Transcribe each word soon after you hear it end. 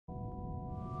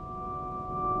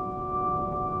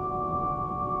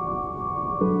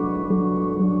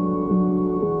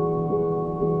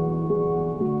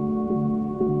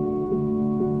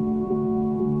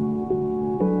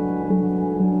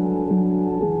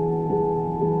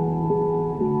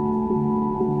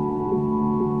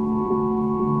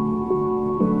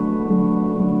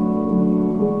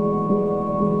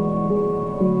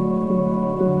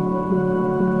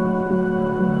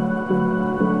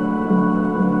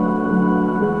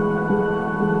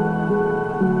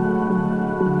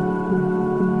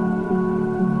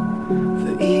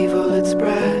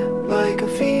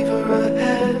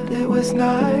last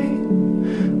night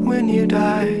when you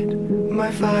died,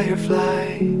 my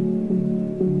firefly.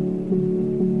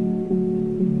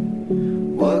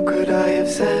 What could I have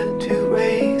said to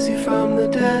raise you from the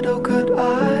dead? Oh, could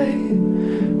I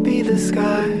be the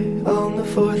sky on the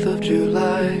 4th of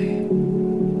July?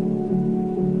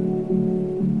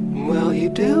 Well, you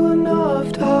do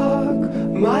enough talk,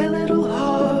 my little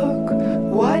hawk.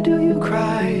 Why do you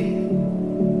cry?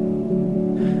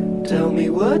 Tell me,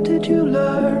 what did you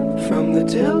learn from the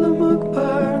Tillamook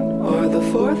burn or the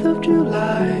 4th of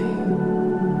July?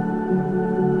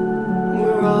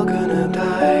 We're all gonna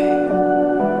die.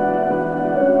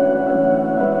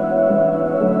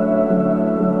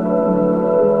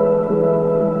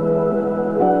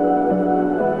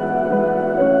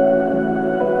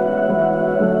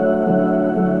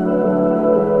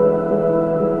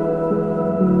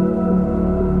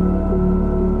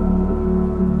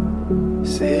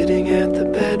 Sitting at the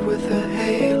bed with a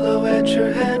halo at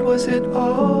your head, was it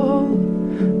all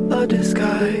a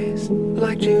disguise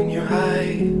like junior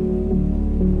high?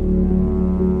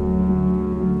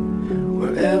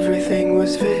 Where everything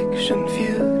was fiction,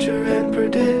 future and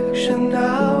prediction.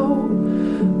 Now,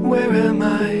 where am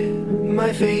I,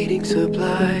 my fading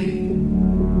supply?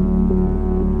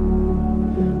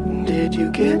 Did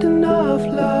you get enough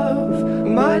love,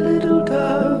 my little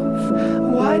dove?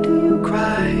 Why do you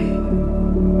cry?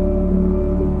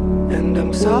 And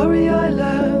I'm sorry I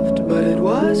left, but it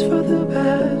was for the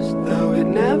best, though it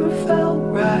never felt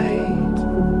right.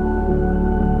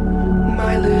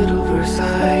 My little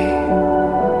Versailles.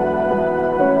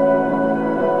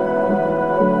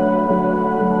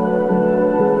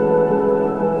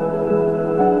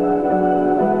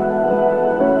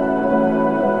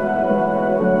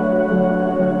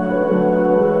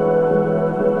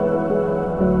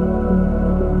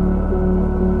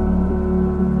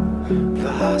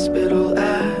 The hospital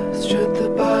asked, should the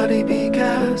body be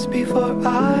gassed before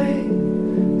I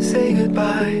say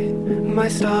goodbye, my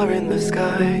star in the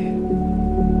sky?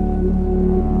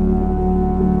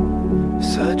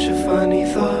 Such a funny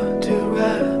thought to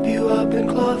wrap you up in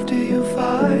cloth. Do you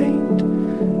find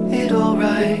it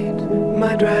alright,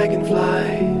 my dragonfly?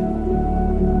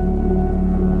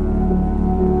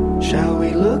 Shall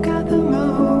we look at the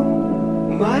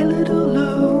moon, my little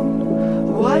loon?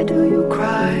 Why do you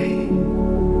cry?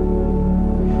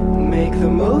 Make the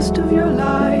most of your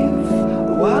life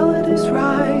while it is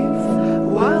rife,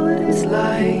 while it is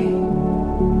light.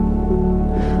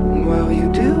 Well,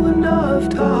 you do enough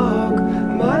talk,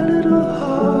 my little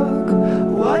hawk.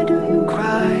 Why do you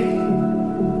cry?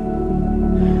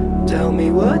 Tell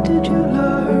me, what did you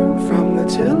learn from the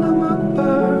Tillamook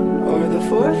burn or the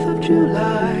 4th of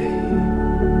July?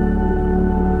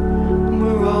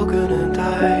 We're all gonna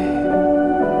die.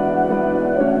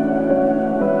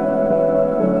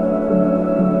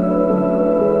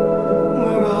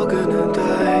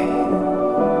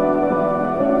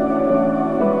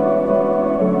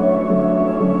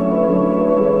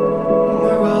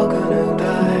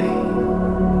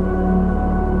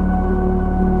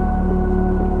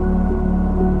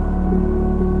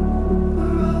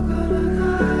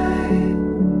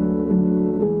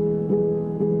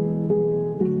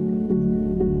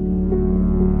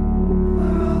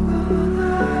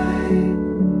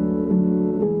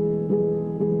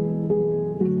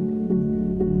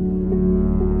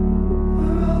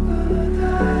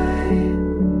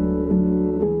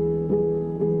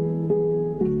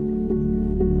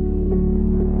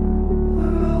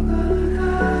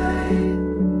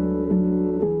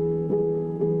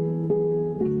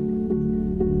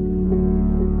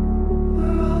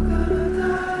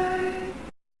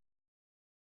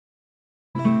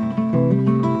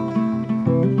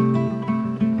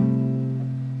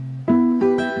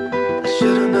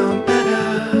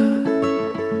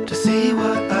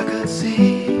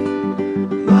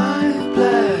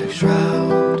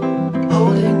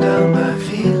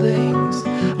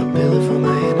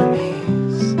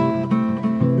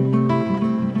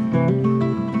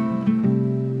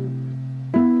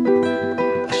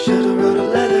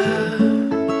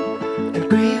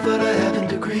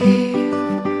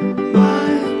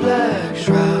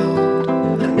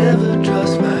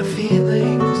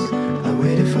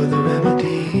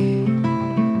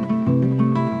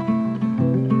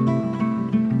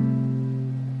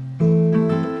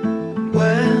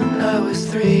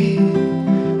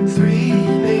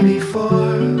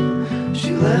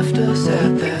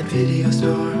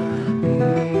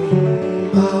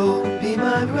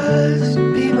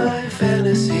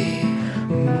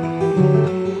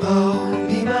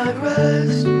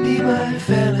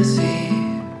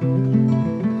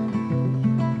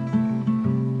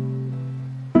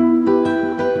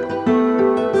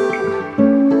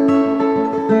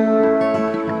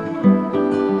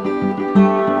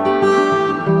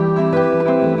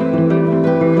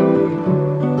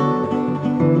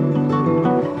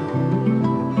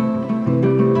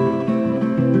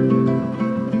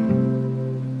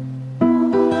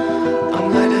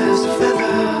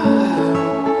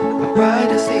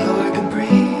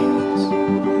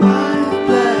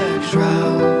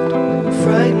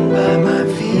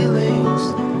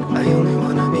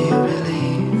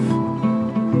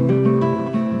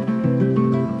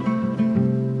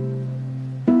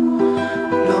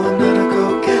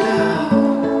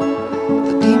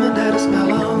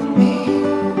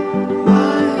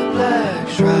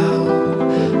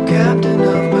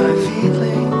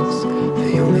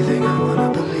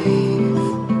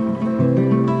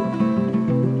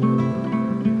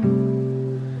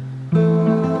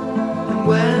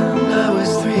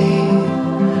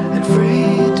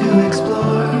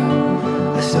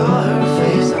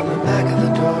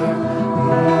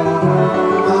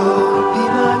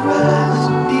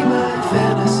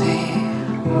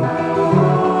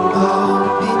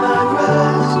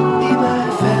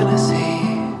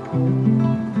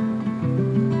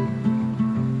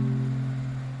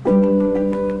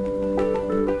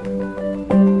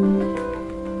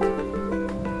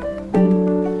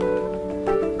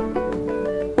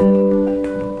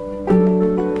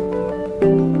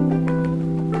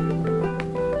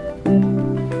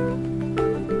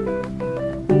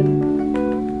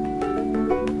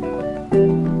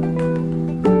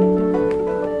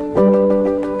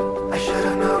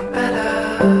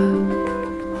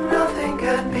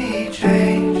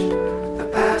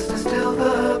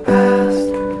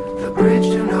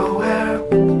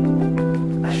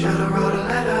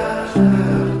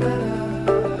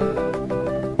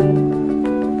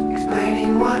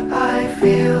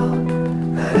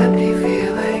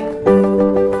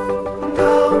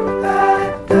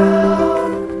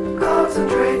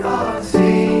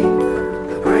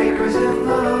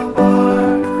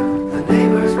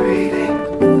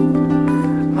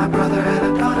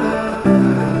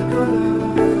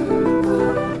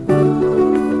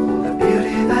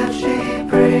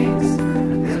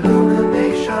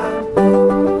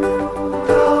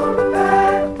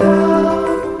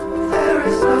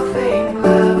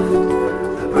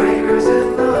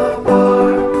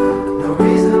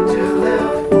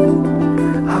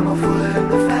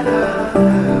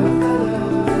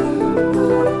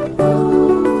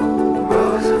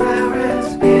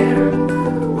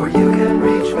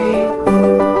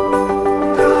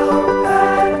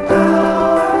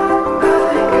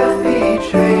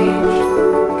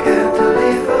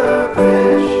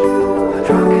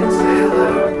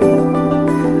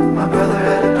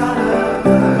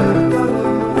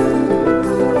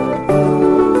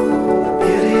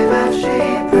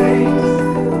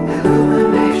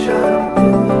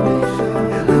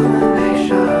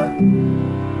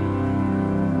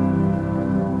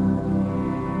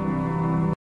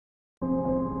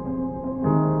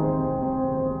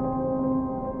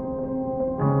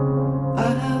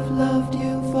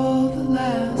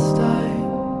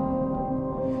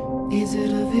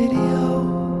 video?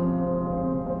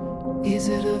 Is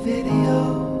it a video?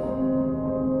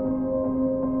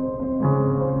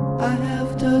 I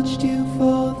have touched you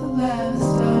for the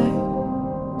last time.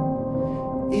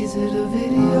 Is it a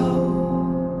video?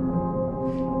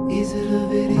 Is it a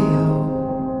video?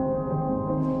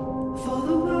 For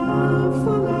the love,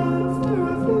 for laughter,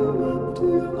 I flew up to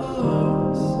your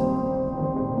arms.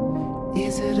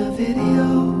 Is it a video?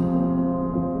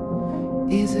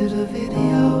 Is it a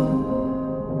video?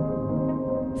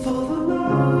 For the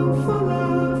love, for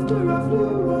laughter, I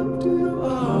flew up to your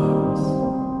arms.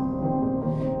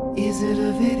 Is it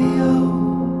a video?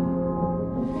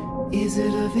 Is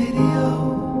it a video?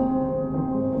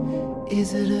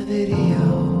 Is it a video?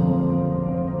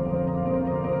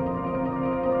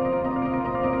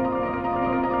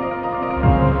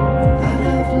 I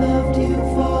have loved you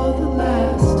for the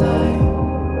last time.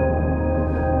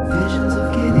 Visions of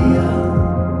Gideon,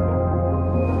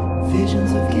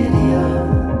 visions of Gideon.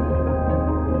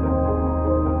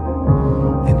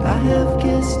 And I have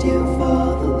kissed you for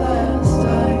the last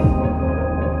time.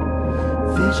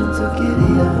 Visions of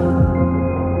Gideon,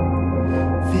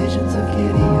 visions of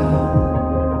Gideon.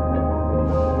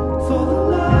 For the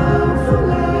love, for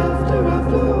laughter, I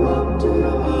flew up to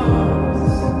your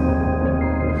arms.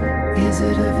 Is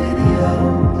it a video?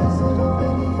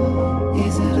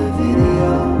 Is it a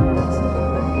video?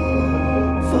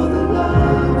 For the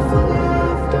love, for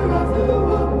laughter, I flew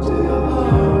up to your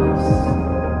arms.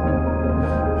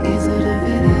 Is it a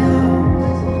video?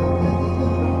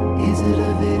 Is it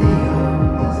a video?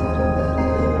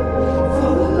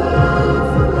 For the love,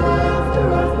 for laughter,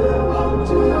 I flew up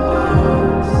to your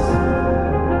arms.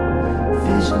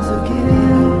 Visions of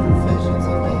Gideon, visions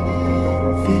of Gideon,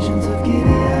 visions of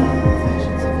Gideon,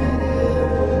 visions of Gideon.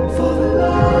 For the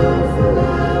love, for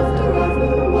laughter, I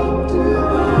flew up to your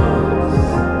arms.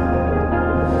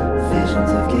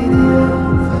 Visions of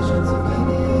Gideon, visions of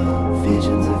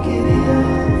Gideon, visions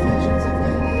of Gideon,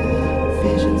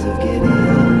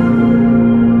 visions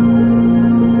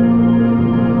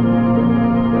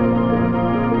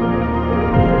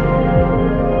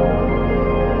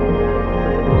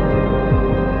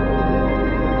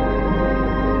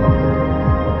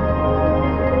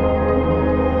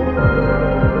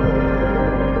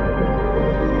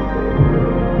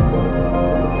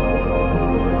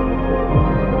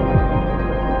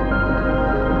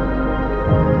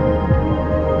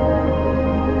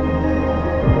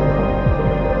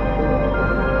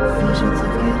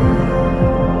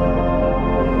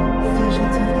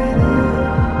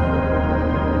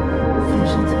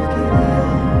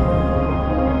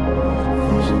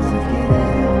of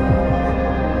Gideon,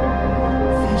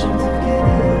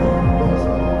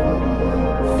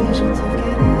 visions of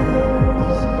Gideon.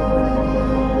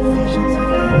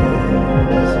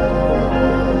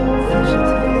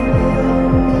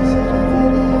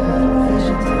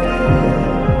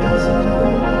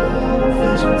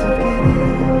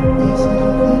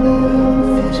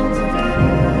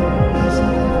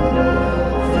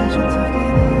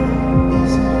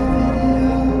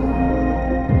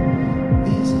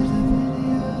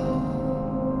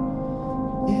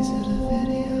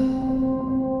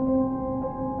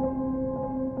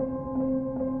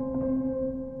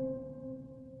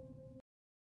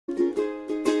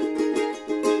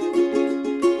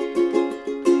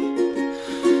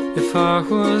 If I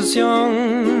was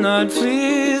young, I'd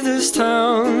flee this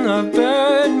town. I've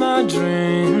buried my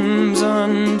dreams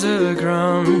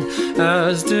underground.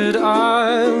 As did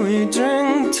I, we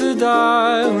drink to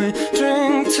die, we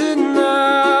drink tonight.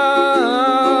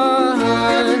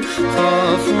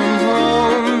 Far from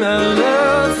home,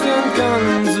 elephant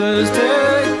guns, let's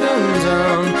take them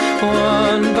down.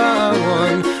 One by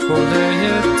one, we'll lay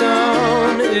it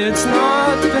down. It's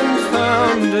not been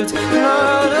found, it's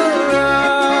not around.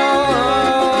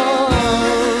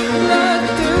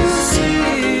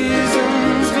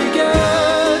 Seasons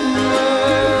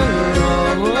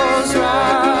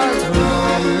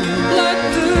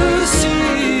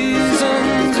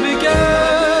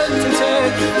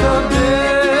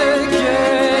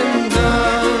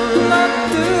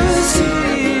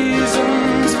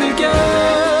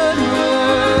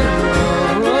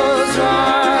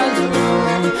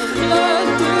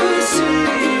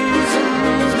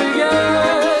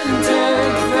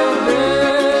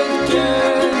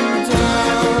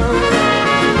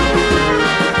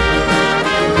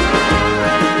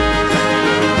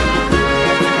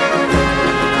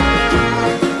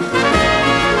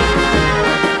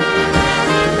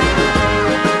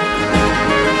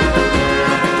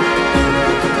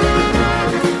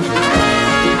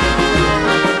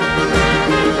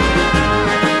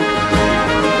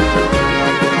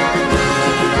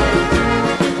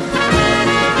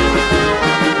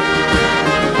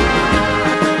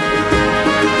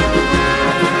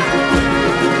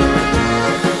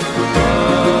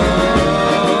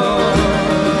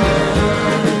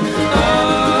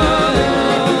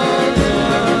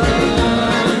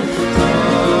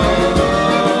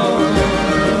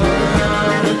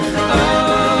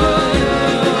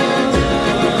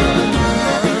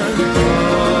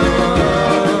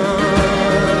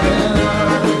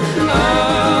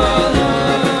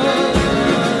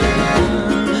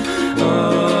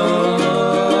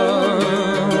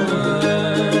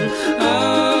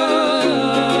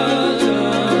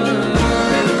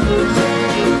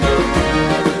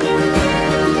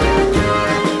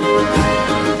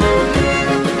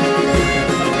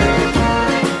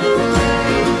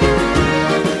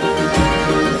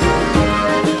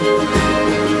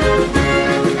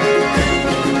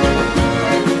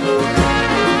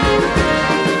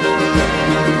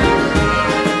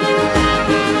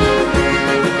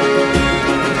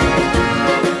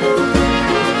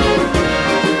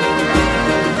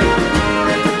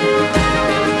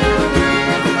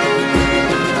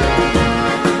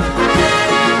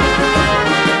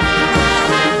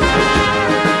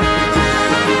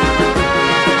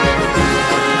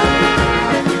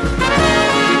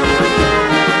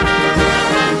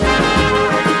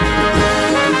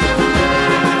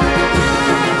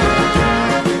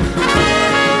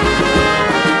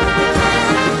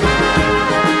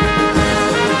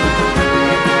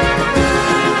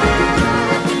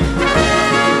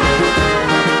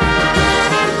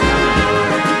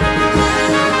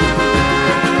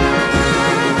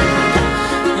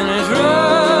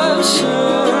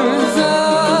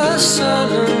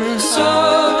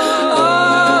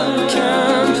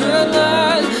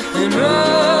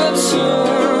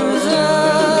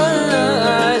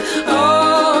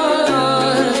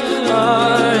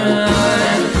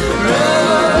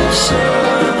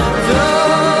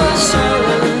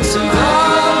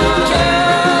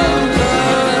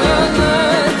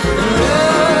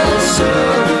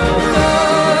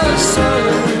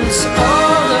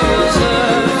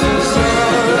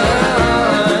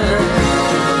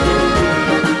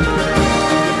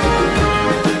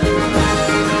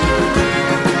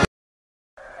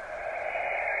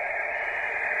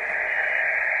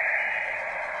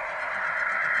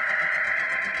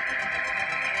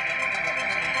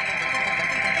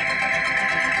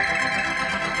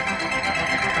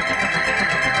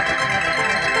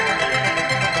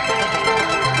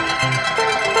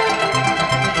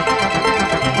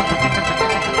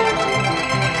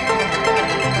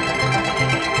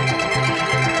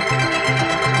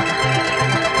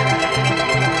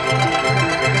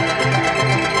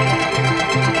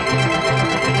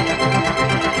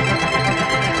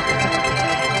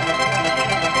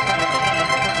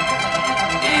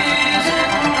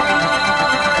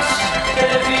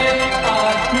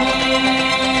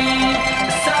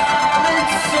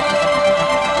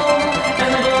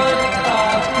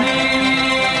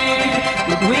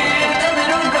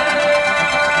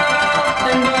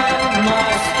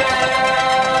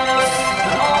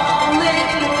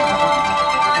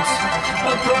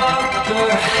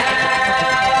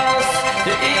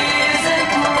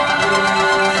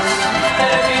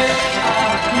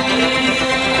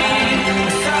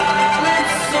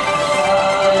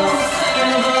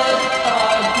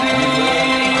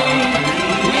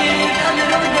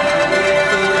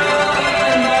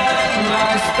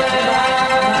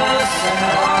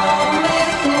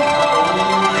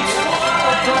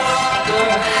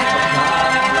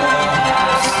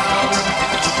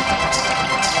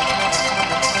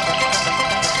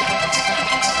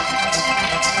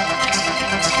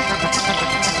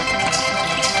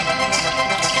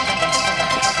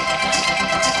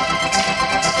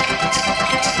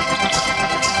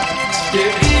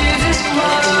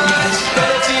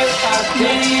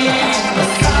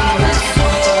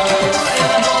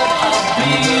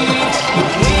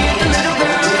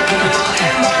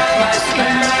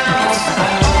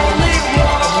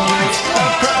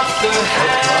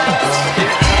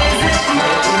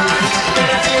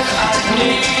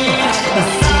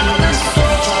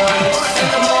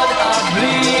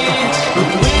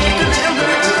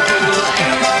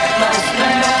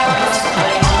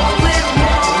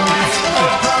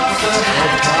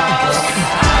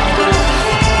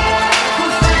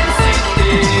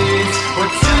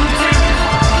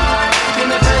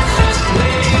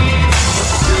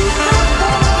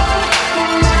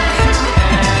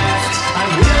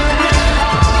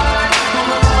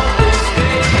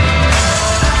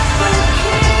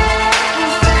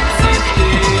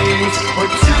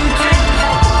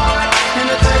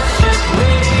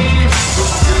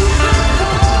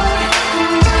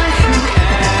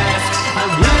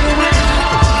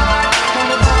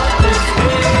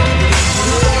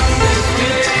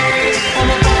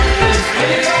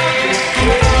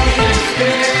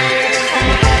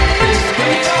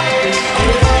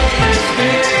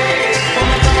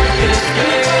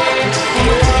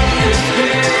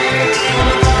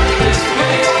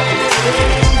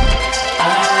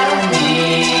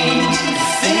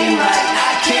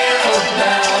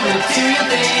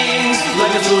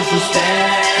social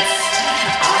stats.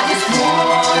 I just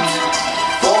want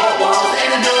four walls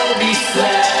and adobe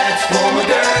slats for my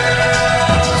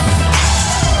girls.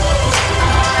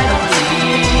 I don't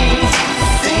need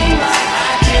seem like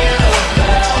I care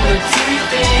about material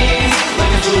things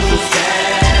like a social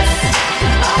stats.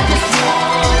 I just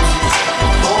want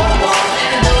four walls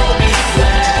and adobe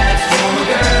slats for my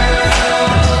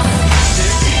girls.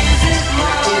 There isn't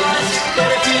much that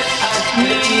I feel I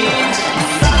need.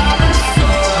 Silent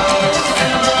soul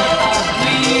and love I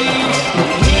bleed.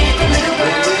 Need a little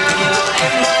girl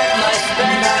and let my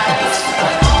spouse.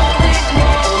 I only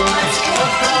want a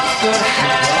proper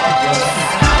house.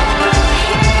 I don't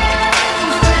care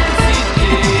for fancy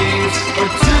things or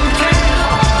to take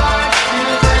heart in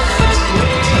a precious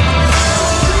wings.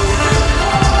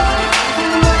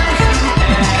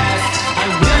 I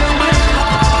will with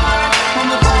heart on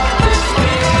the part this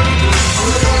way. On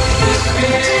the part this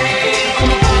way. On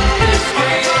the part this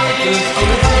way. On the part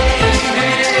this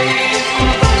way. On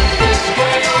the part this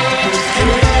way.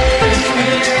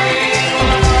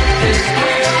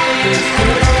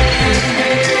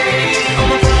 On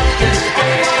the part this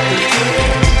way.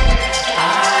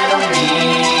 I don't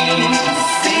need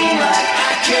seem like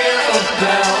I care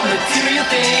about material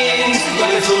things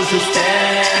like a social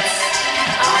stats.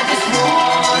 I just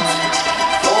want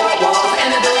four walls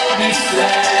and adobe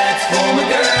slats for my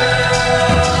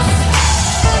girls.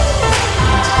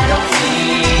 I don't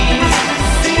need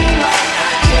seem like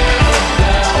I care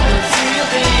about material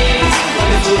things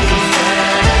like a social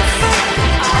stats.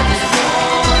 I just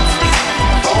want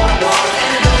four walls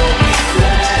and adobe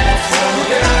slats for my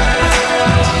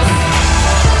girls.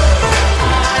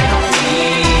 I don't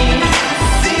need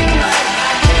seem like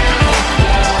I care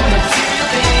about material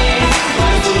things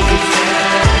like a social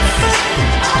stats.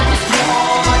 I just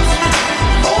want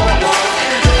four walls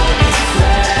and adobe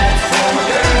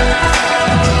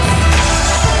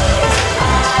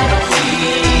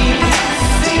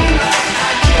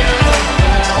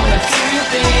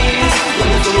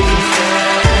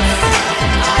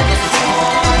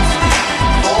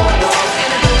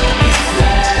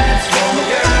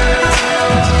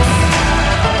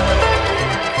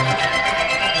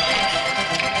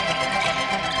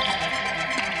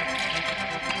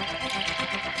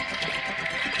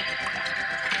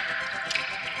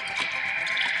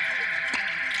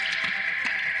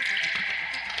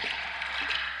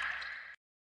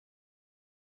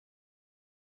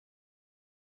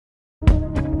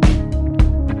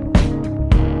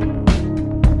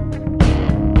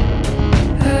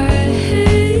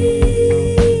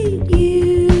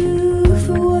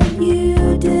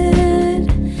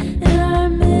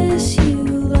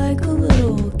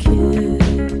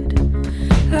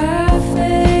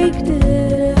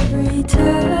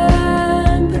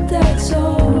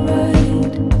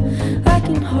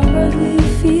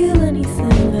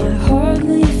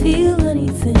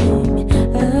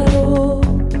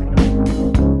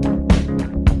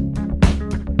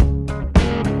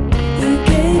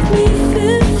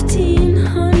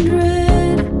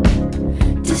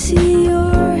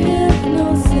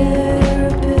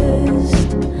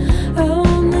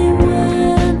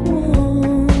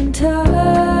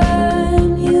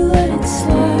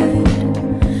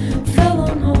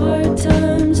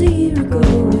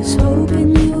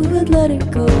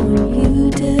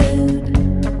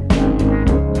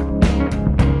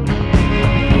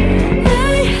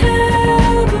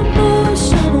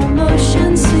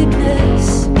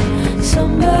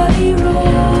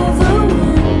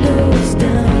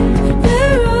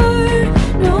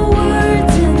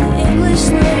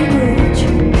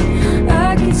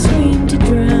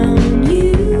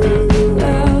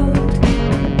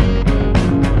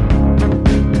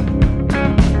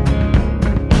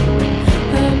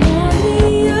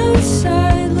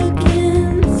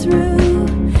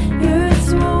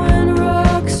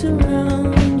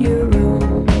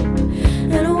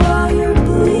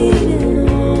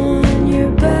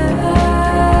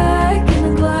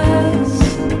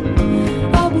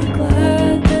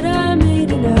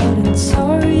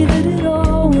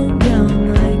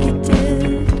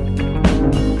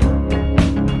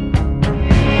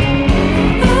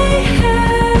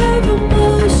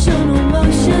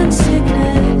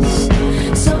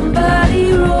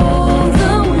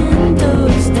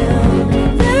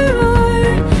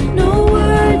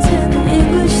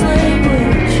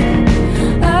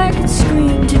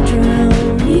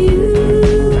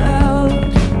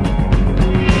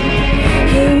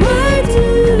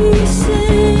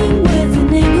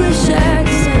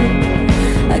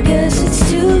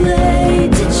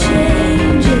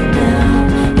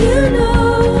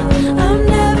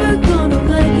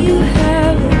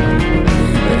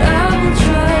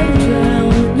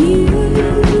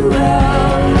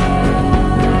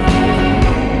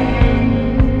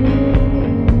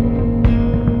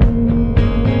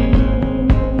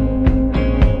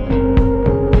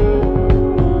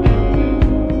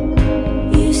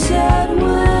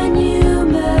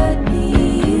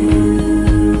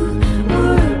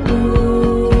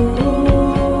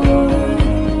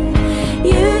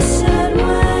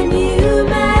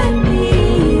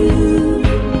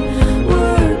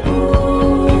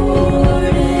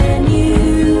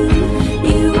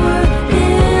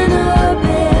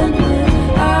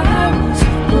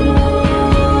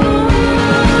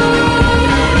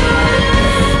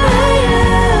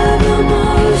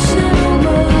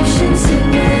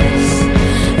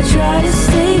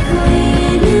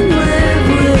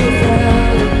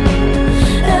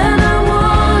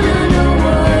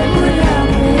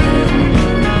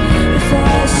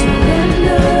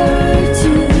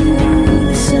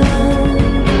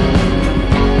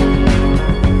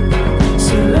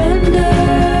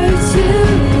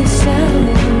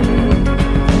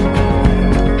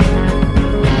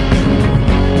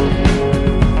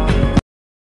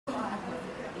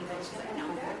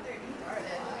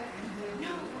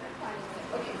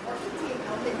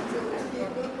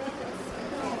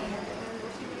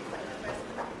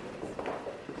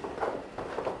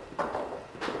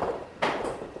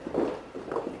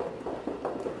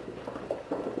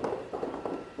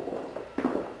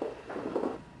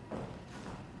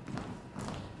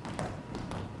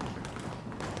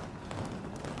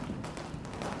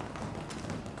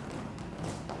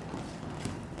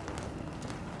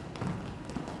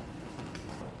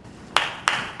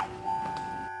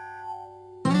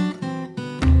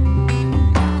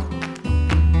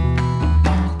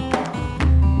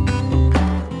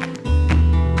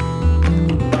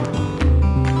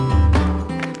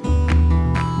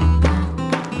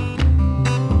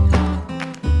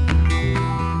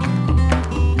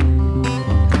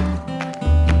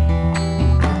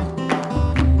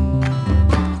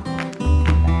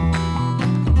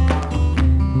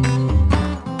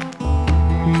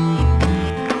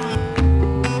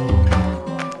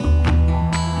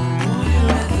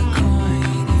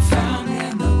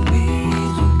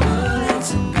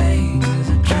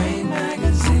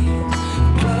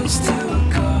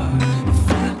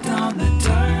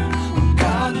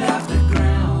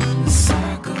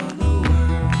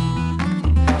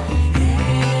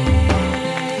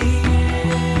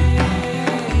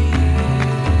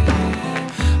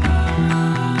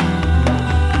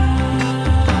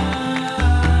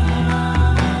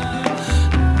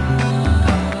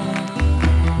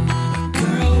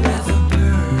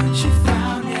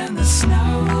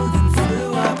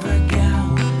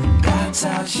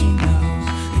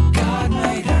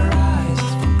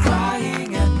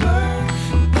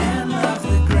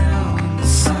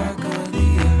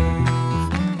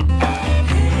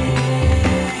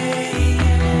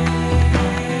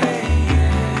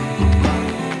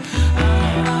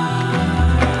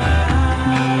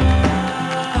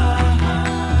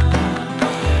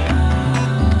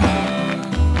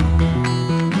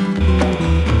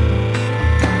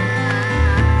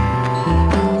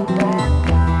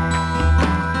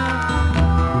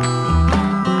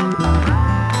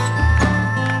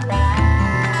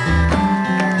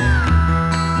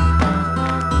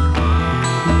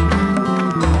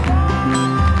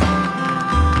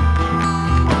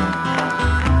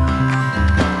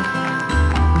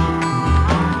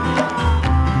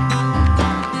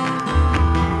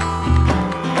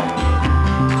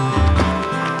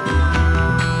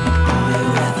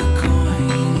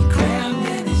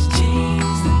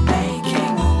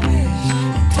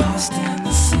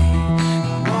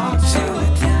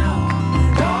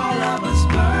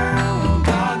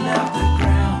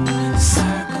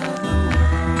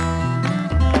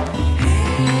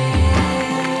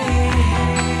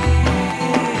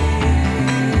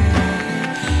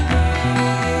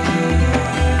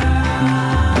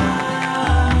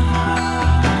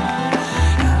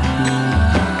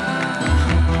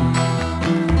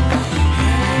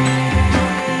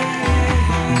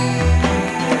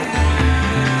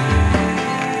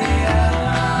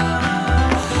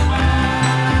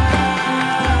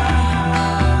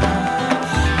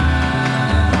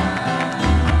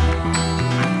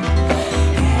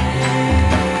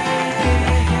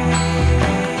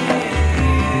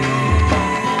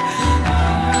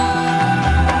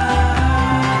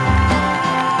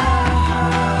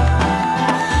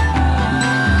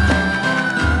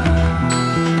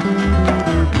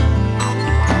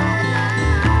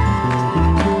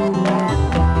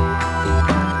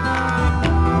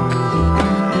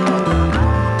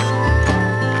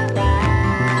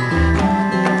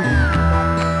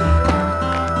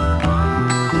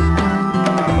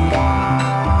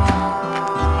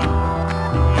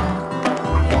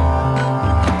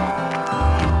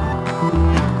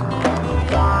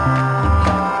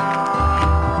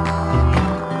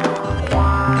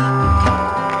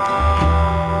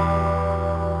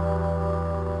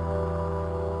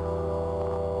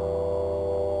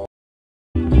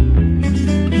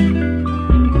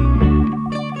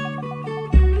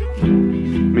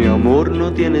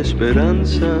tiene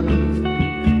esperanza,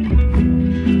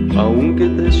 aunque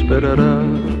te esperará.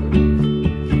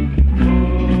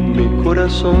 Mi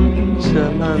corazón se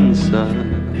alanza,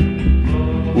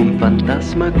 un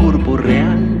fantasma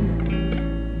corporeal.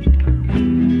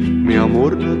 Mi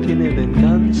amor no tiene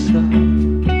venganza,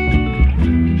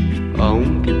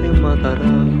 aunque te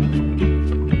matará.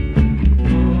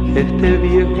 Este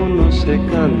viejo no se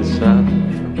cansa,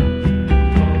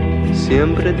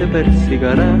 siempre te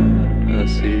persigará.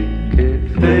 Así que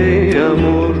fe y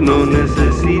amor no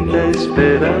necesita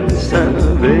esperanza.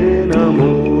 Ven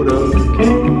amor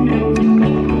aquí.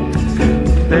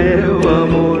 Feo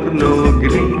amor no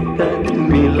grita en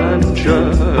mi lancha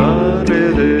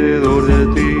alrededor de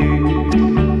ti.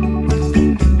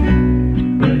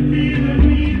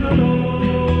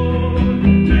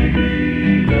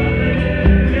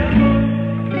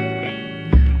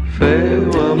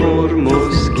 Feo amor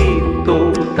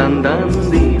mosquito tan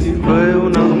dandy, fue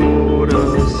un amor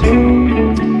así.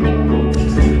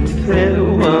 Feo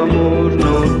amor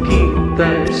no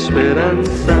quita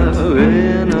esperanza,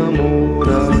 ven amor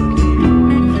aquí.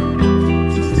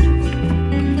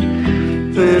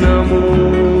 Ven amor.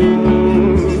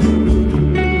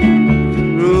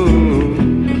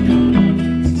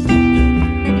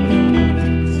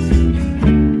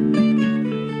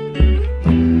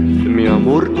 Mi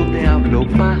amor, no te hablo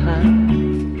paja,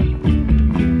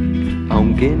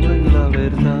 aunque no es la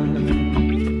verdad.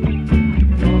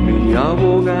 Mi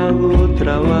abogado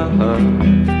trabaja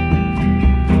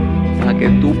para que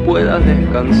tú puedas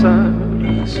descansar.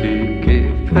 Así que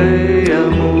fe y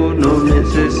amor no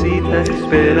necesita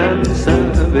esperanza.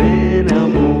 Ven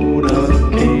amor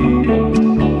aquí.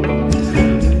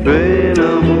 Ven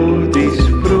amor,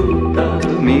 disfruta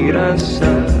mi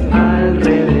grasa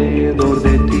alrededor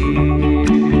de ti.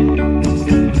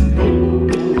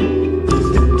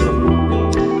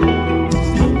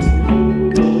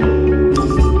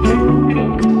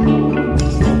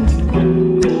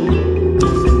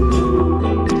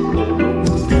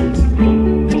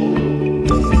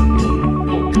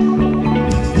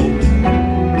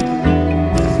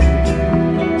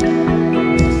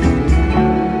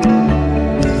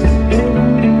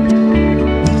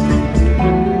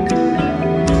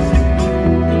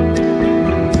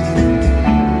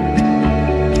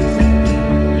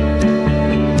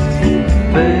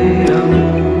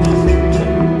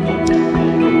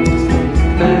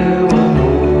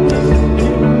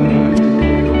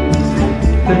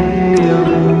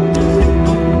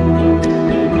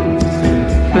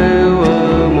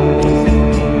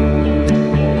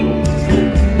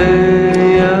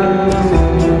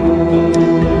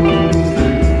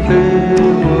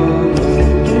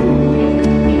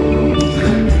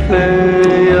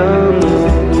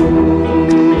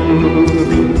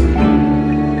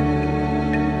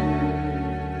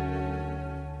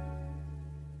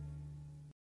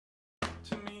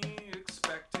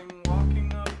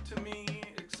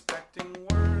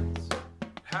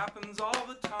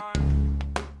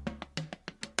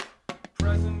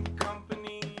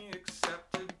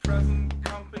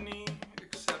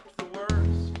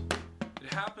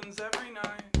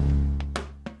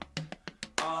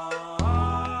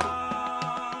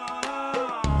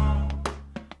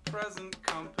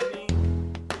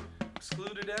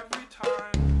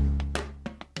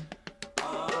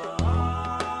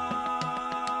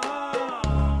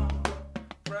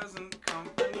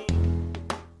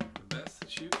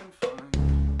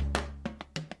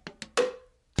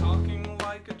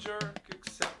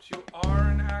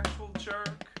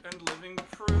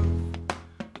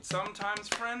 Sometimes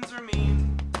friends are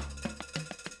mean.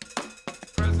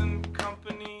 Present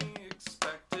company,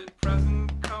 expected present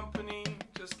company.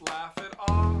 Just laugh it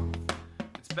off.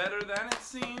 It's better than it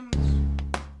seems.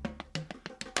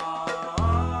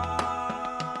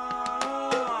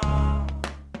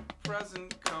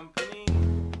 Present company,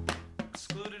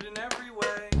 excluded in every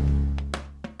way.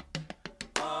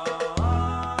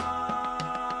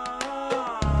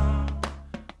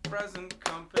 Present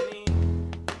company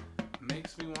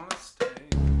makes me want to stay.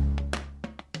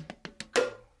 Go.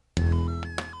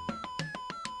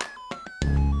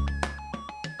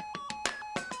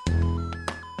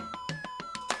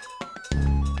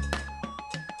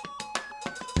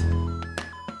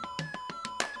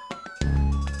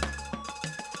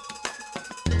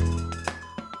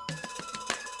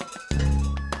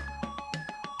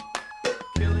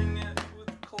 Killing it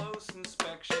with close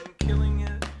inspection, killing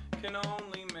it can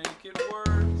only make it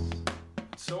worse.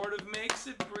 It sort of makes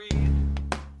it breed.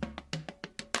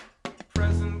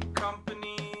 Present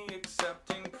company,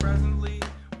 accepting presently,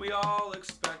 we all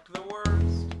expect the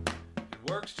worst. It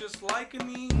works just like a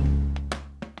knee.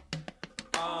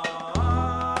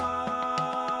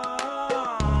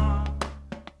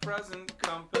 Present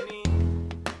company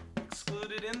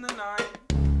excluded in the night.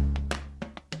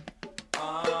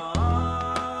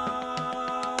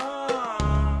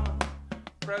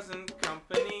 Present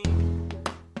company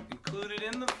included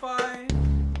in the fight.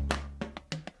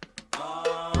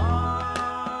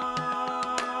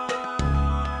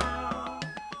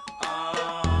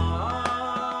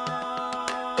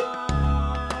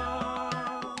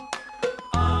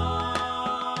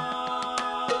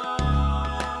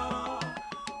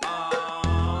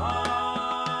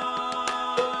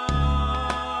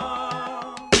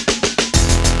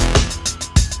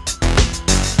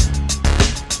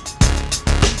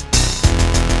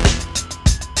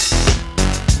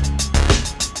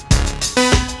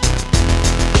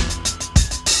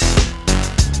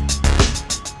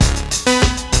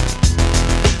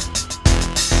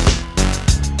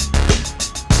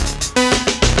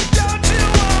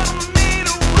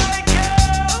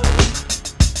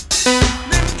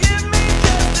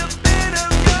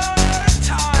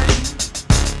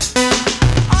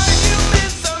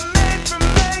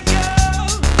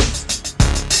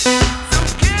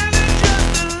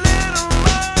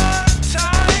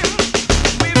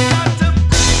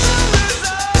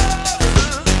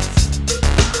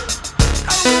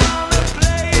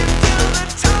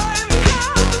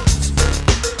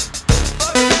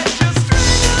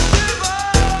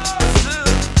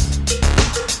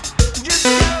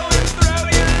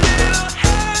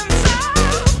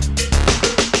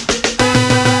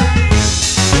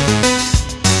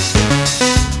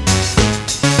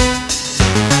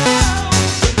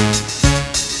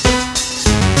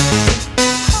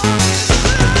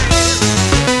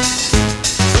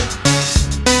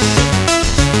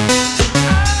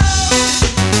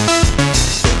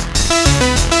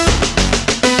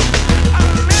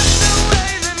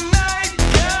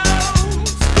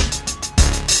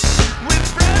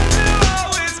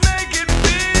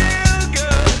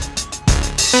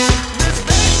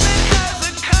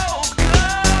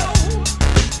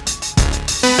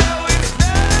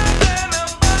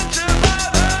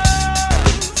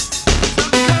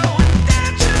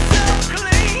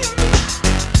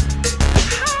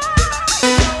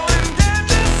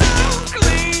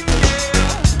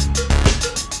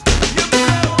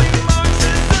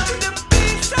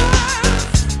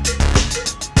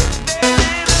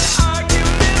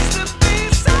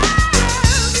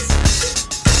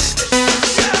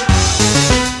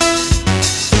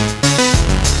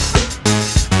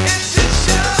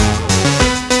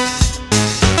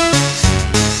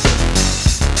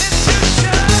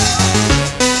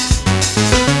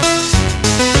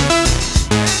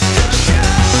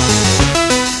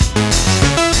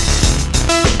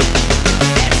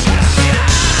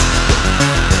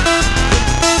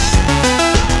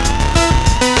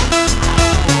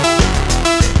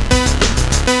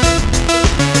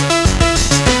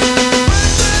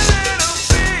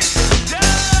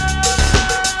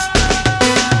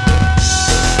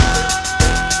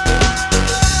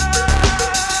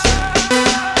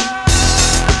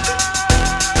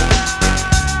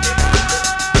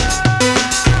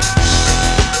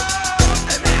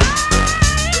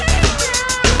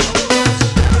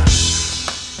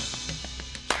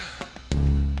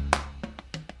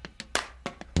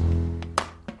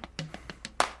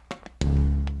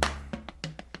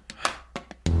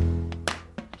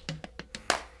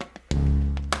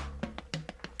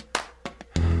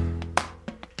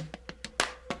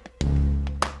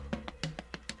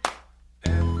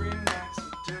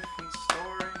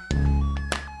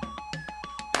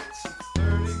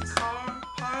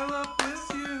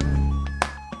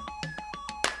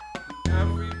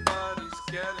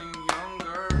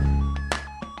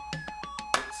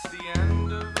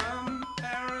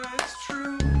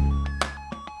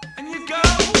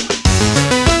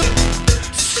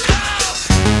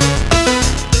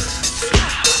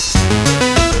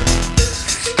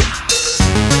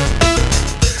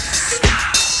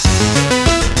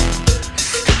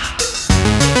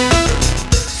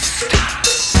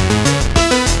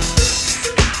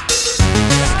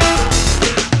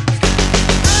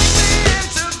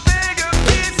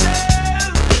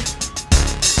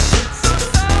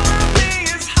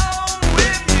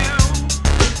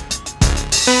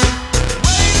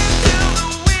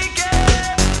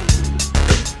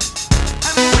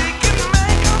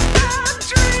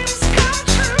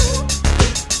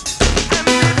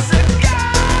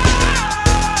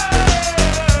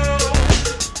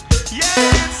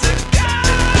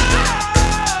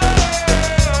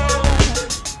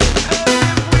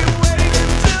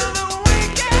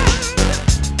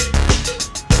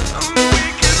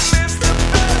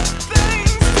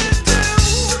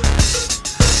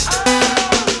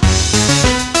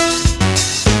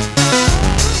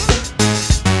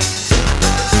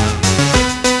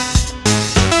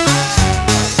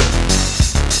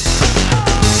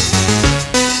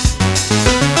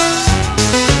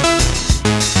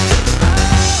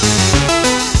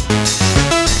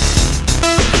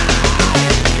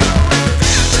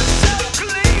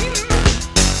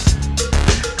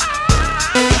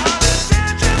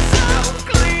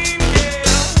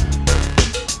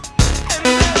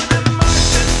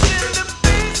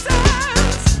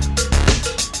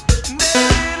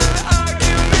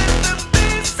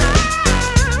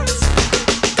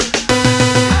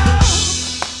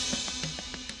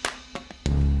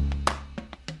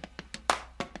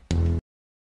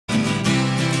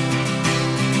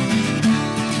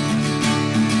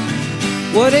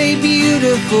 What a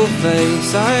beautiful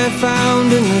face I have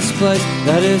found in this place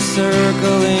that is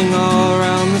circling all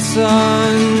around the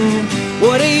sun.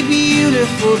 What a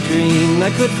beautiful dream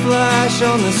that could flash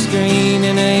on the screen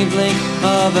in a blink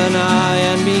of an eye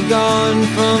and be gone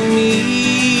from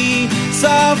me.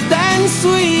 Soft and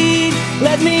sweet,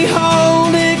 let me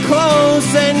hold it close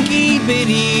and keep it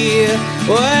here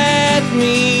with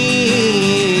me.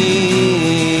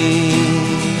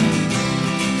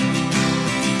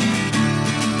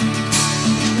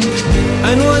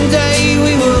 And one day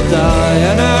we will die,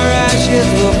 and our ashes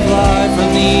will fly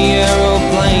from the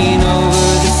aeroplane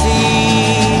over the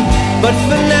sea. But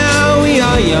for now we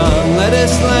are young, let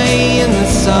us lay in the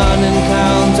sun and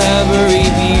count every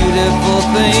beautiful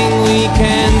thing we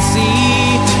can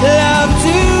see. Love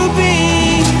to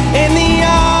be in the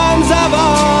arms of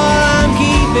all I'm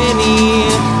keeping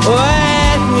here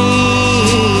with me.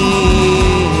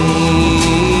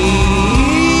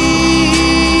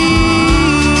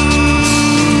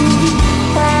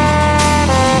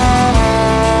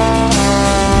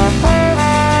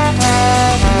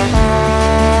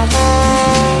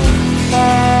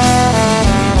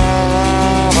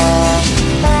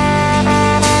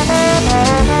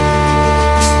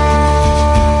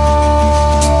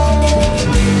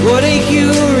 What a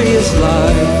curious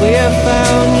life we have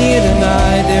found here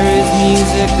tonight. There is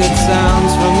music that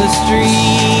sounds from the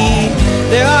street.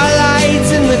 There are lights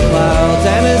in the clouds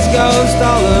and its ghost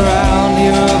all around.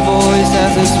 Hear a voice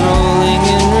as it's rolling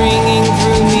and ringing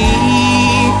through me.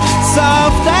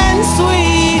 Soft and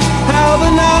sweet, how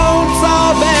the notes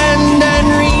all bend and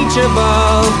reach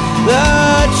above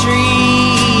the tree.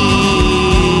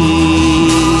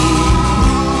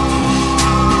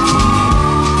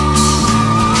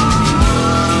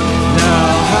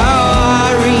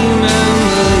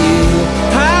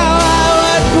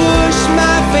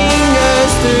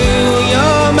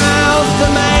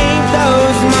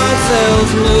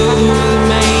 Smooth,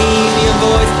 made your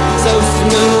voice so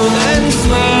smooth and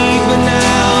sweet, but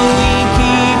now we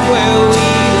keep where we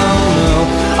don't know.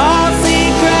 All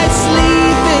secrets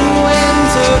sleep in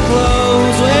winter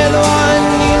clothes with one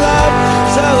you loved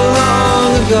so long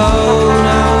ago.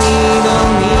 Now we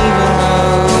don't even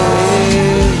know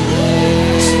his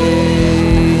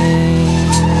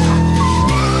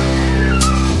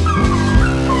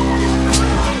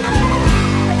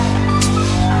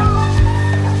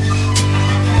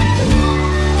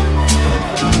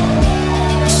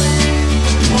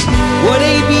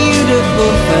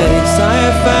face I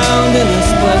have found in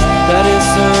this place that is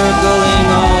circling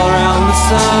all around the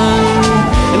sun.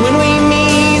 And when we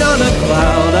meet on a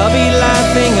cloud, I'll be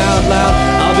laughing out loud.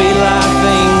 I'll be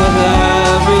laughing with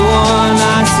everyone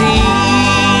I see.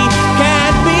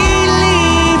 Can't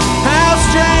believe how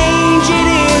strange it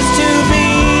is to be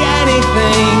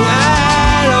anything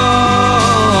at all.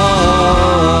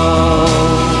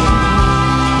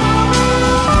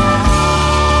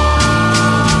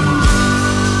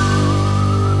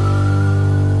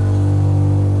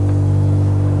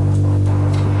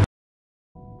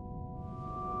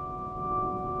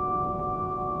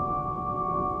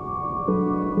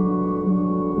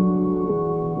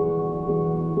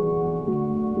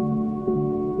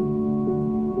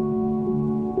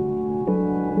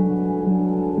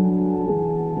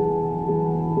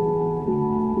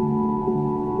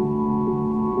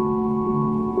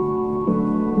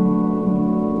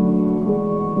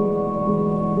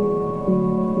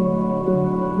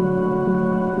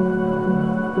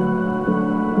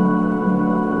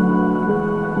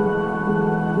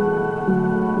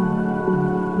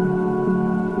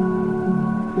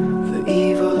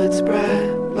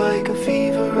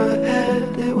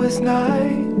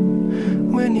 Night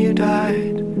when you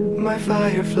died, my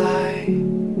firefly.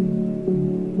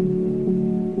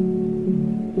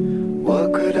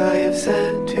 What could I have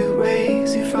said to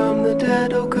raise you from the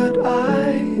dead? Oh, could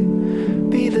I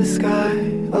be the sky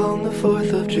on the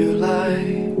 4th of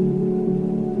July?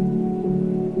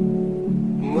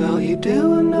 Well, you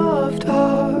do enough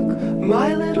talk,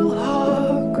 my little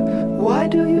hawk. Why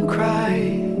do you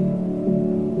cry?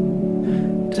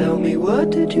 Tell me, what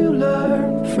did you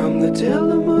learn from the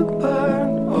Tillamook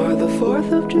burn or the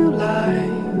 4th of July?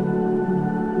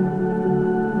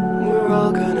 We're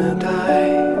all gonna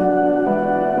die.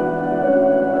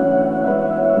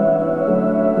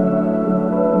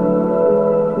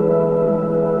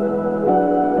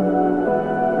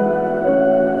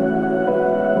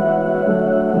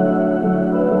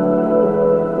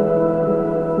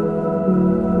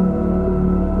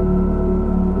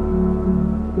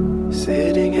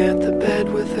 Sitting at the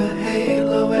bed with a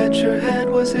halo at your head,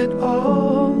 was it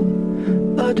all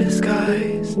a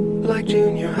disguise like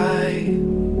junior high?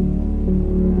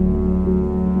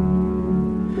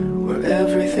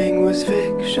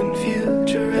 fiction,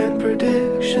 future and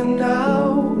prediction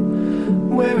now.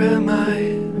 Where am I,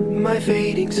 my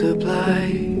fading supply?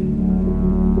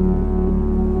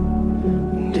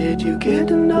 Did you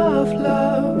get enough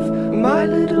love, my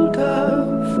little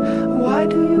dove? Why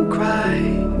do you cry?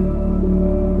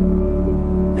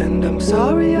 And I'm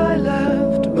sorry I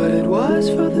left, but it was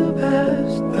for the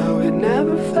best, though it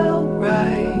never felt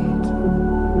right.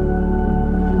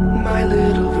 My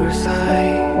little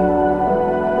Versailles.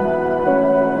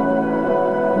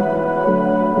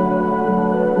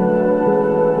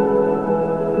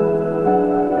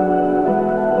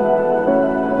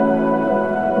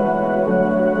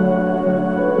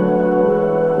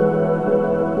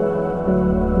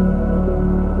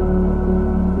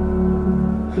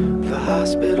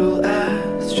 Hospital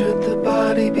asked, should the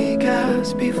body be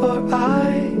gassed before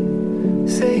I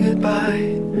say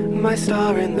goodbye, my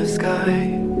star in the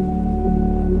sky?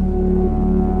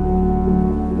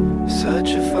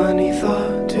 Such a funny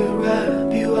thought to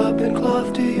wrap you up in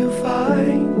cloth. Do you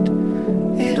find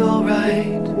it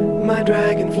alright, my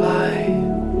dragonfly?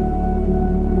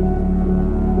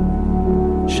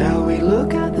 Shall we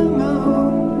look at the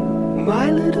moon, my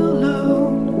little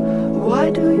loon? Why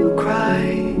do you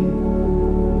cry?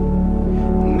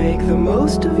 Make the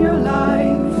most of your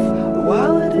life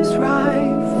while it is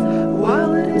rife,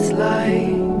 while it is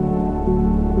light.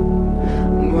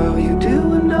 While you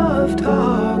do enough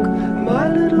talk,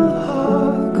 my little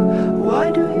hawk,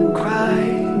 why do you cry?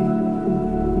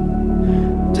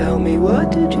 Tell me,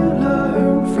 what did you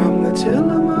learn from the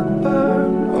Tillamook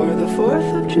burn or the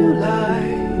 4th of July?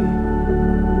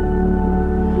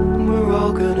 We're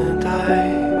all gonna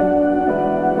die.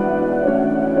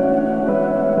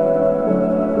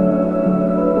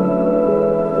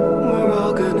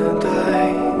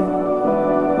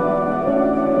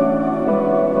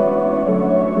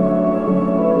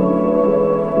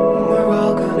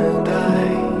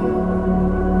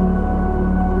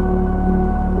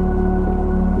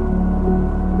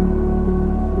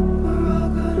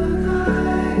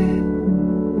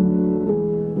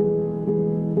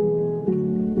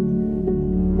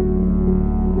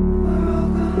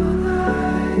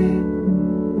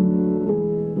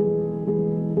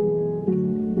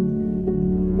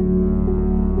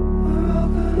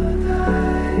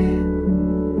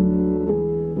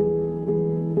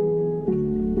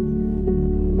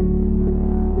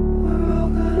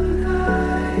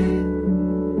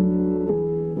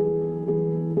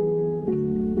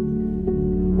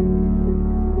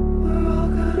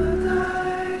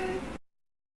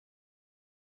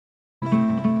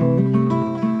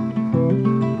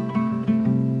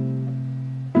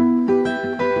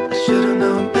 Should've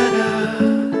known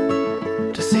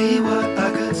better to see what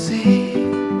I could see.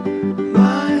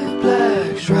 My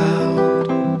black shroud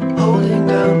holding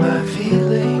down my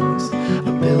feelings,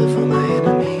 a pillow for my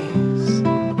enemies.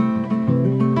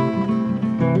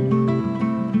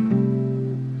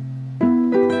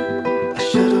 I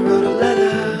should've wrote a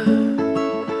letter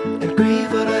and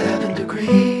grieve what I happened to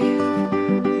grieve.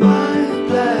 My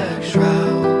black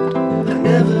shroud, I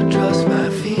never trust my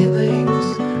feelings.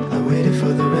 I waited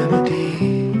for the remedy.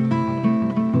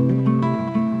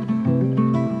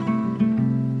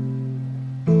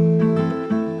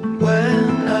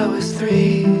 When I was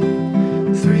three,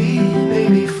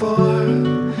 maybe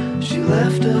 4, she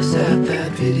left us at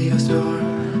that video store.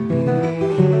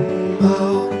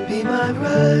 Oh, be my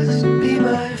rest, be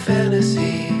my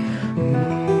fantasy.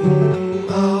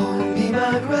 Oh, be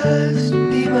my rest,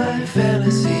 be my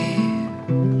fantasy.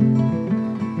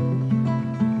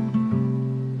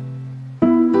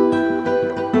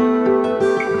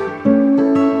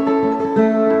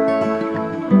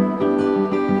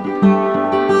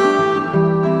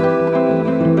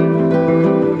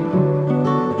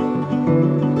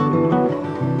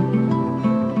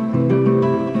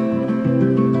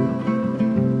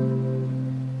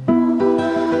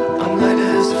 I'm light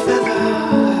as a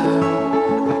feather,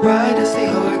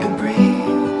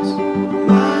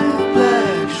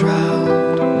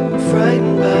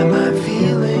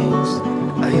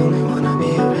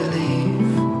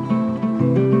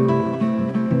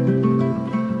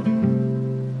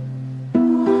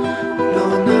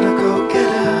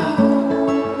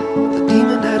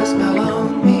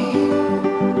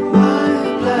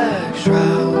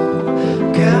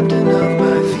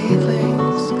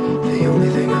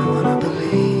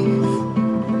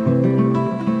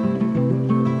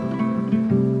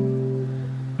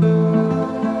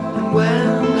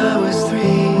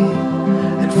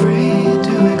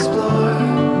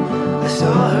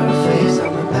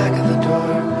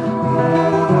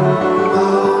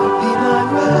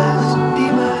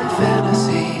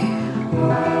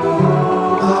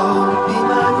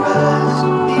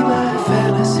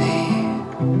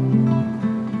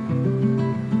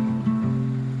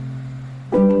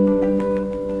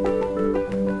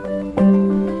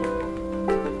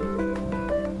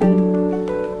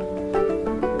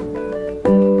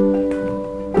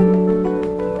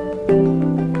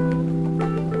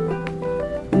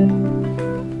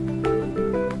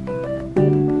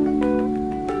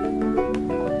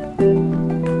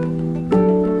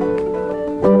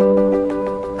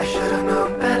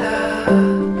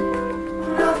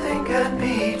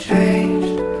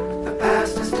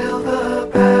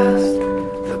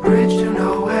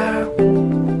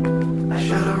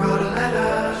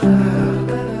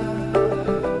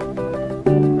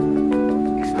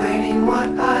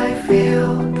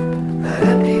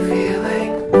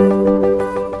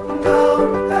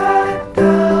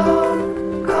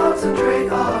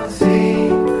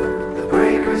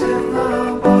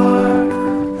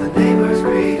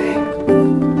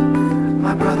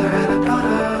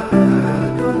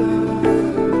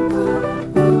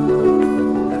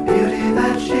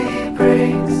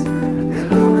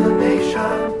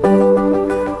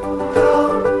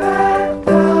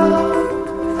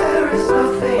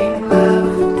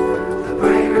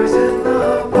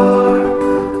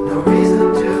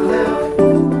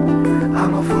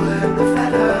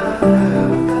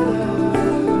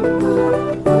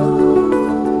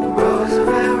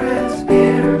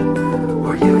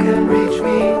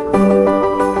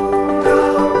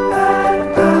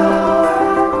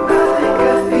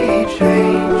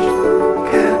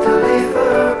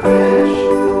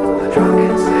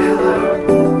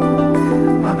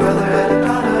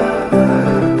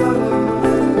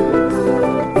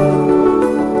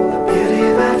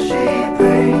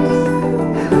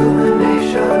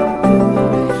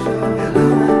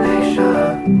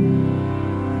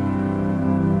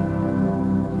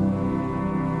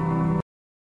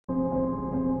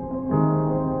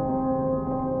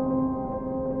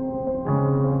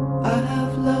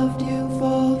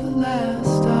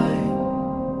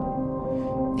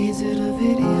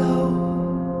 video?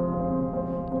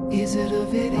 Is it a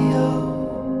video?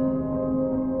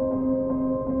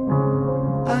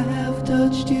 I have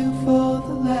touched you for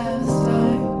the last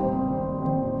time.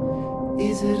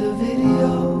 Is it a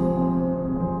video?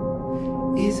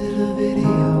 Is it a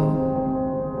video?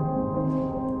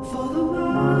 For the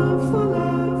love, for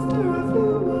laughter, I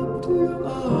flew up to your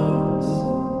arms.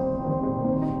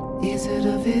 Is it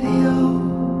a video?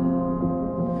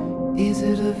 Is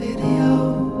it a video?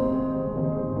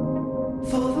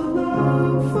 For the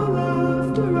love, for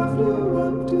laughter, I flew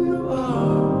up to your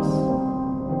arms.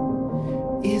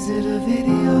 Is it a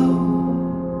video?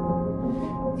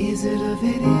 Is it a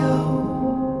video?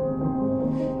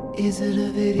 Is it a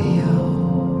video?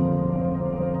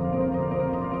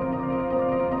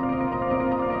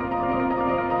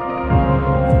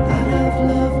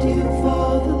 Loved you for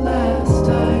the last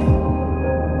time.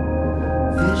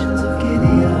 Visions of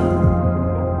Gideon,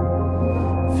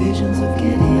 visions of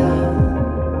Gideon.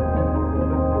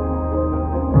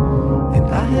 And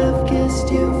I have kissed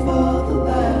you for the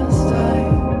last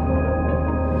time.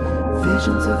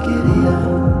 Visions of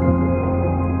Gideon,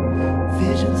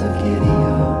 visions of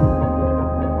Gideon.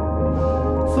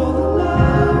 For the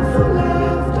love, for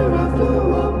laughter, I flew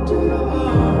up to your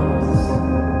arms.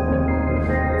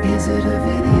 Is it a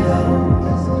video?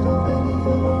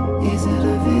 Is it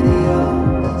a video?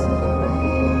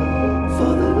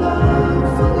 For the love,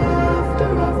 for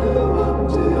laughter, I flew up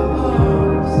to your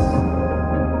arms.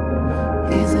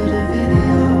 Is it a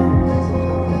video?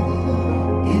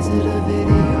 Is it a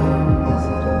video?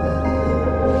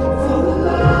 For the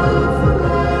love, for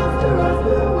laughter, I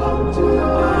flew up to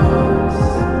your arms.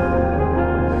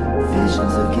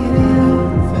 Visions of Gideon,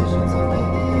 visions of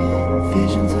Gideon,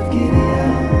 visions of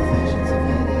Gideon.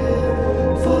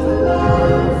 For the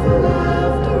love, for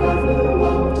laughter, I flew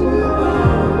up to your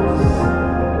arms.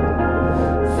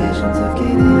 Visions of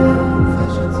Gideon,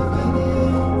 visions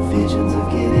of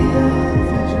Gideon, visions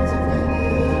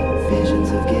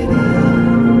of Gideon,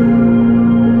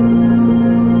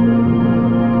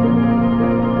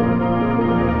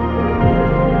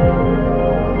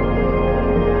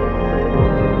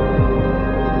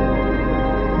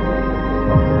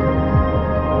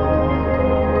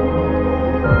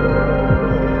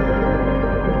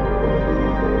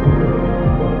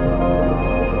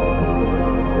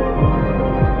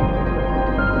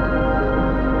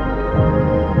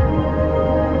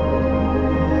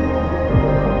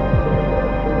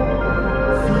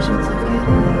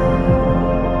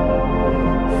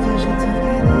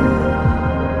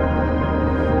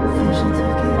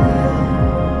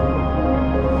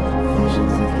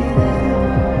 visions of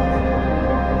Gideon,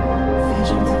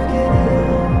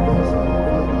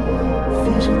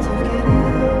 visions of Gideon.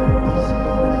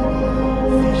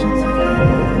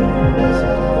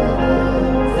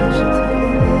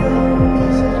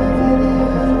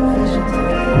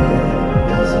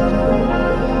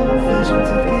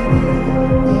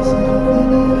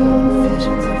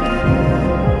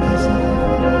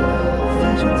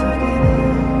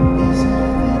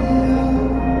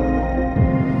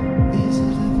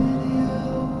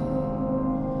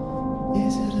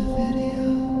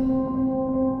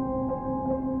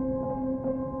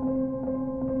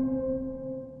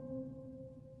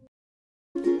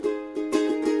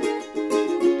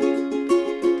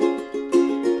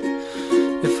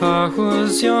 If I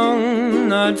was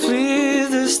young, I'd flee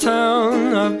this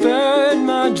town. I've buried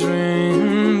my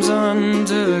dreams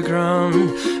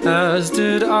underground. As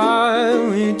did I,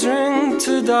 we drink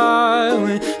to die,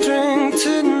 we drink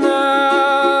tonight.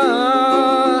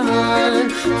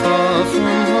 Far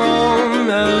from home,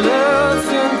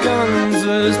 elephant guns,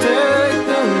 let's take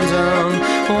them down.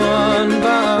 One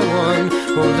by one,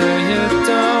 we'll lay it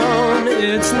down.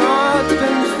 It's not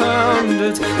been found,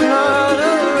 it's not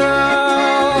around.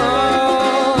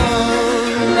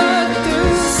 Let the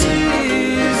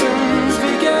seasons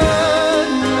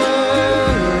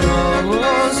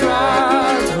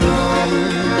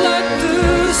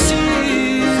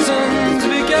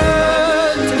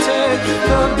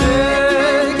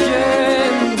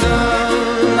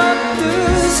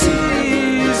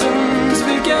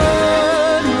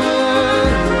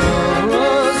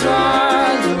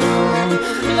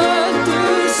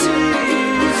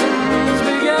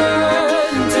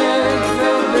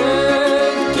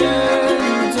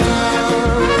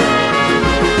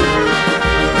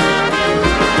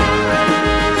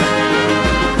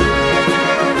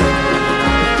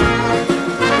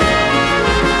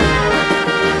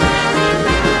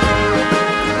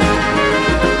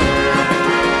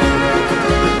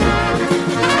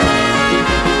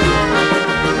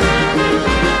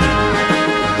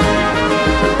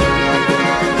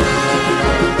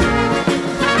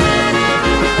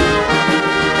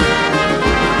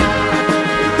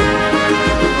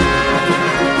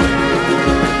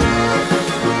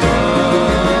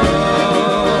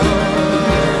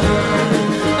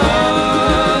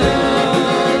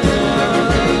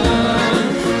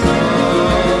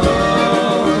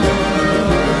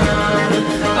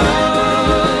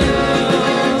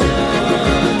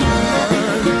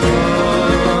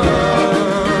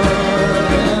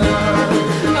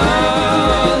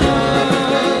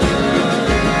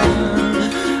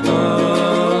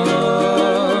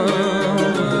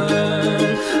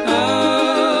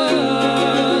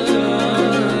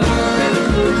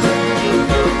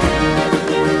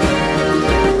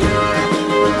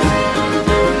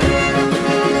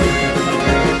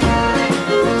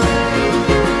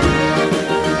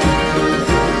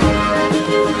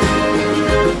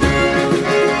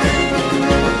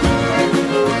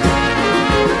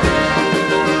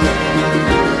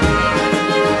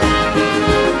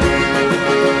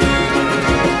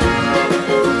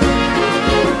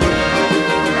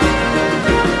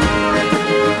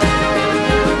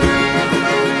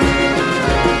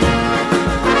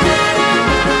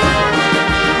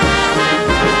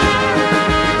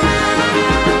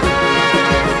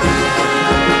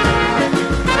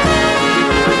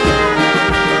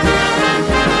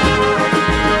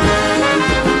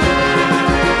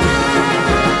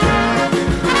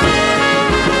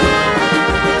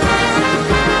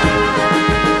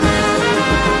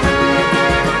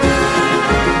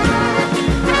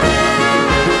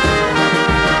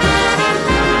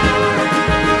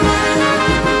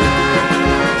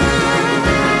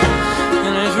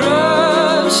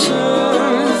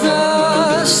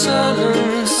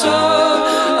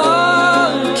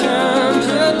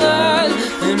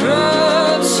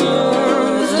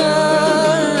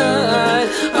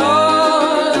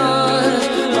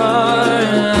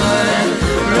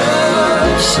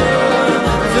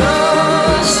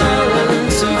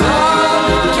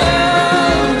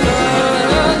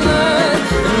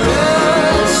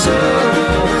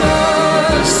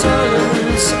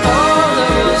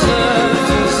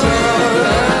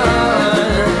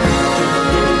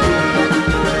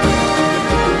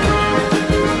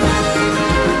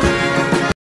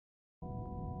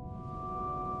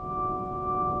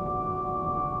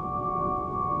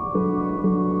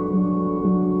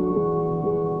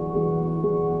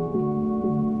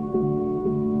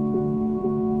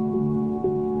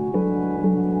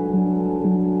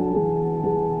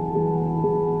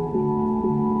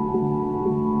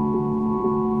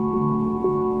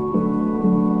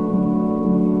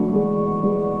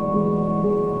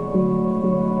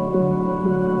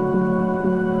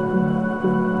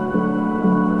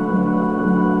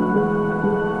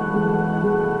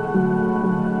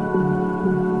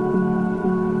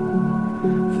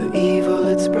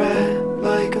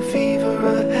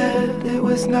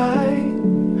sleepless night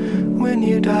when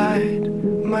you died,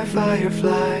 my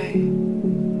firefly.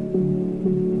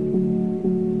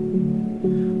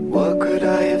 What could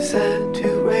I have said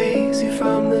to raise you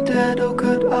from the dead? Oh,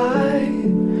 could I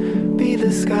be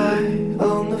the sky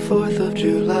on the 4th of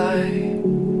July?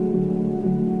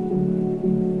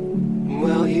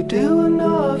 Well, you do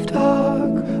enough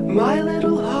talk, my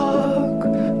little hawk.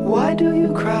 Why do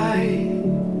you cry?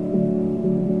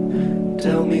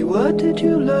 Tell me, what did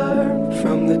you learn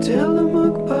from the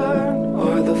Tillamook burn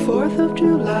or the 4th of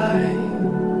July?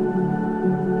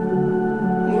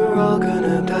 We're all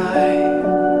gonna die.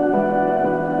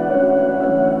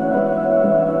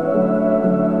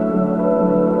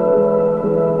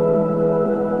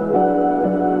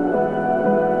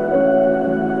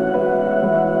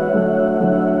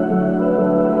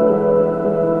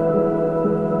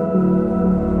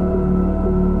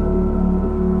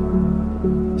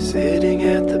 Sitting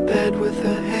at the bed with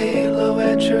a halo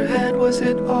at your head, was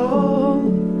it all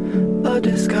a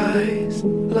disguise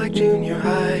like junior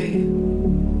high?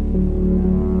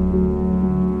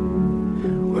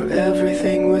 Where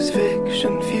everything was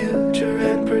fiction, future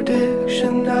and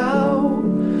prediction. Now,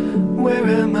 where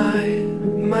am I,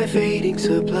 my fading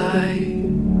supply?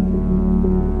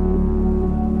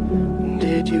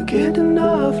 Did you get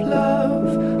enough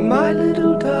love, my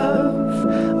little dove?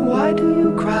 Why do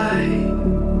you cry?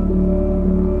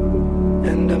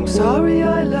 And I'm sorry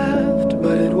I left,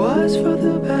 but it was for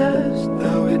the best,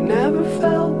 though it never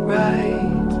felt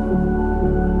right.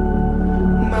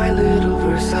 My little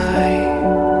Versailles.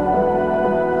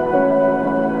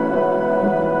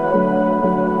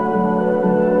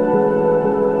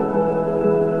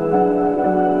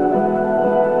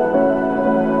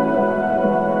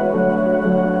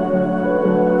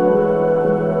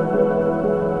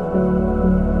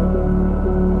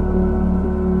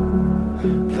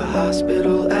 The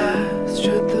hospital asked,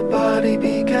 should the body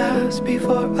be cast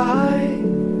before I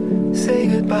say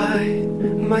goodbye,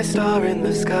 my star in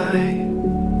the sky?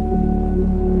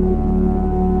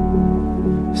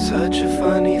 Such a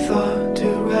funny thought to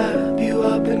wrap you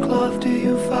up in cloth. Do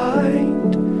you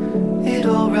find it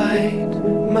alright,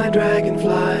 my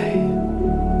dragonfly?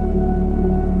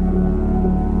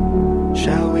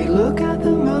 Shall we look at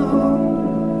the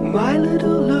moon, my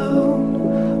little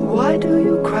loon? Why do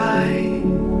you cry?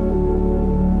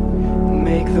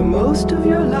 Make the most of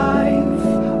your life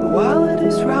while it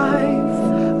is rife,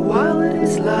 while it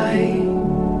is light.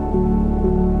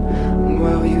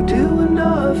 While you do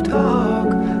enough talk,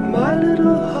 my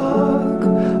little hawk,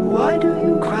 why do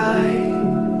you cry?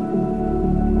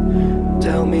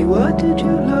 Tell me, what did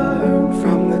you learn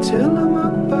from the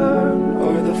Tillamook burn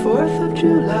or the 4th of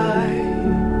July?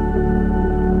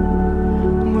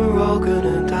 We're all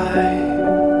gonna die.